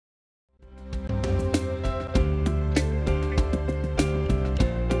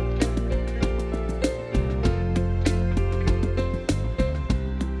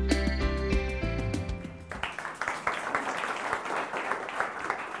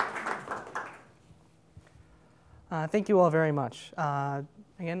Thank you all very much. I'm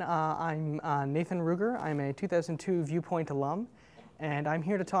Nathan Ruegger. I'm a 2002 Viewpoint alum, and I'm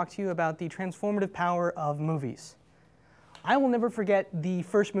here to talk to you about the transformative power of movies. I will never forget the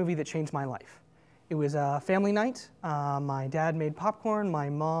first movie that changed my life. It was a family night. My dad made popcorn, my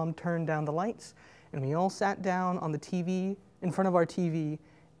mom turned down the lights, and we all sat down on the TV, in front of our TV,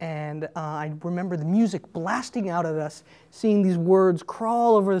 and I remember the music blasting out at us, seeing these words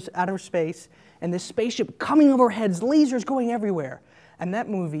crawl over outer space, and this spaceship coming over our heads, lasers going everywhere. And that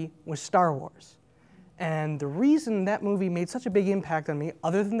movie was Star Wars. And the reason that movie made such a big impact on me,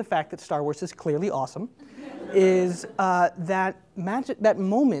 other than the fact that Star Wars is clearly awesome, is that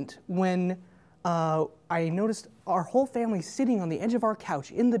moment when I noticed our whole family sitting on the edge of our couch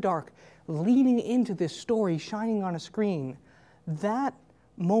in the dark, leaning into this story shining on a screen. That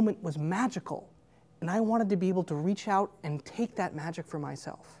moment was magical, and I wanted to be able to reach out and take that magic for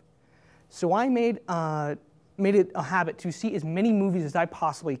myself. So I made it a habit to see as many movies as I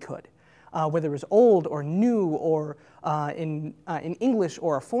possibly could, whether it was old or new or in English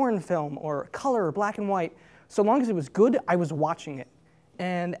or a foreign film or color or black and white. So long as it was good, I was watching it.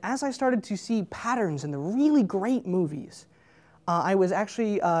 And as I started to see patterns in the really great movies, I was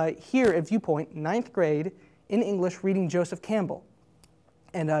actually here at Viewpoint, 9th grade, in English, reading Joseph Campbell.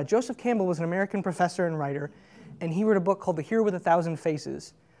 And Joseph Campbell was an American professor and writer, and he wrote a book called The Hero with a Thousand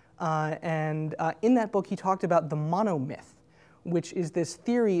Faces. In that book, he talked about the monomyth, which is this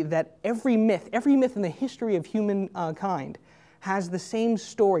theory that every myth in the history of humankind has the same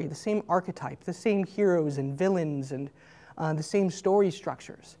story, the same archetype, the same heroes and villains, and the same story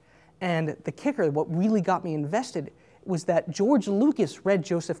structures. And the kicker, what really got me invested, was that George Lucas read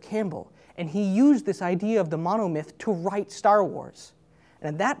Joseph Campbell, and he used this idea of the monomyth to write Star Wars.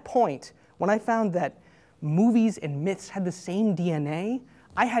 And at that point, when I found that movies and myths had the same DNA,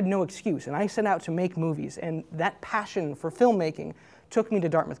 I had no excuse, and I set out to make movies. And that passion for filmmaking took me to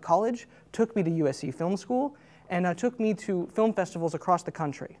Dartmouth College, took me to USC Film School, and took me to film festivals across the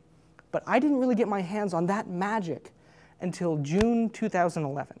country. But I didn't really get my hands on that magic until June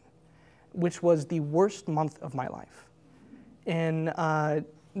 2011, which was the worst month of my life. In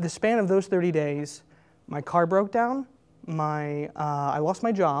the span of those 30 days, my car broke down, I lost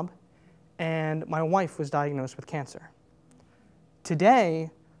my job, and my wife was diagnosed with cancer.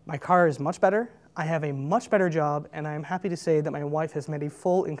 Today, my car is much better, I have a much better job, and I'm happy to say that my wife has made a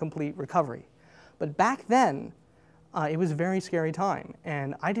full and complete recovery. But back then, it was a very scary time,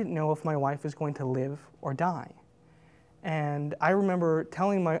 and I didn't know if my wife was going to live or die. And I remember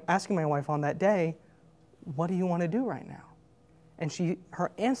asking my wife on that day, what do you want to do right now? And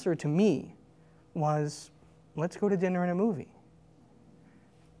her answer to me was, let's go to dinner and a movie.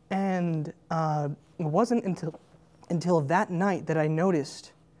 And it wasn't until that night that I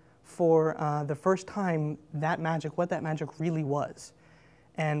noticed for the first time what that magic really was.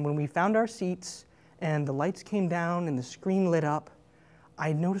 And when we found our seats and the lights came down and the screen lit up,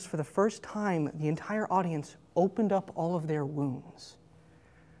 I noticed for the first time the entire audience opened up all of their wounds.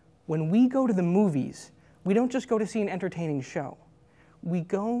 When we go to the movies, we don't just go to see an entertaining show. We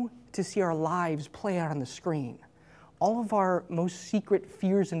go to see our lives play out on the screen. All of our most secret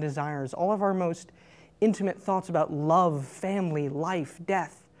fears and desires, all of our most intimate thoughts about love, family, life,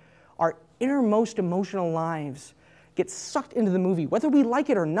 death, our innermost emotional lives get sucked into the movie, whether we like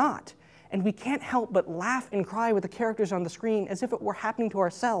it or not, and we can't help but laugh and cry with the characters on the screen as if it were happening to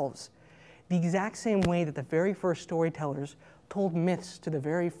ourselves. The exact same way that the very first storytellers told myths to the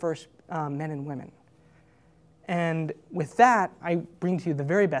very first men and women. And with that, I bring to you the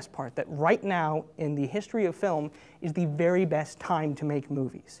very best part, that right now in the history of film is the very best time to make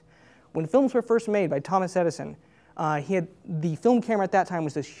movies. When films were first made by Thomas Edison, the film camera at that time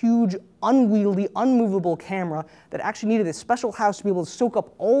was this huge, unwieldy, unmovable camera that actually needed a special house to be able to soak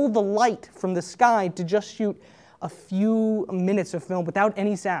up all the light from the sky to just shoot a few minutes of film without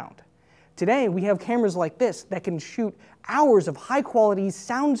any sound. Today, we have cameras like this that can shoot hours of high-quality,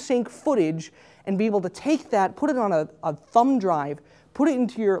 sound-sync footage and be able to take that, put it on a thumb drive, put it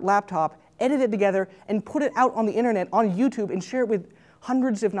into your laptop, edit it together, and put it out on the internet, on YouTube, and share it with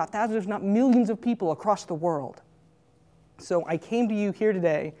hundreds, if not thousands, if not millions of people across the world. So I came to you here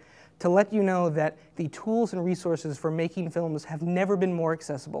today to let you know that the tools and resources for making films have never been more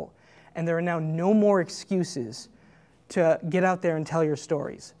accessible, and there are now no more excuses to get out there and tell your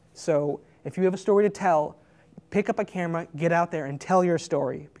stories. So if you have a story to tell, pick up a camera, get out there and tell your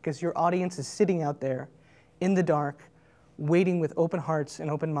story, because your audience is sitting out there in the dark, waiting with open hearts and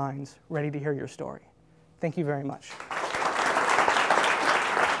open minds, ready to hear your story. Thank you very much.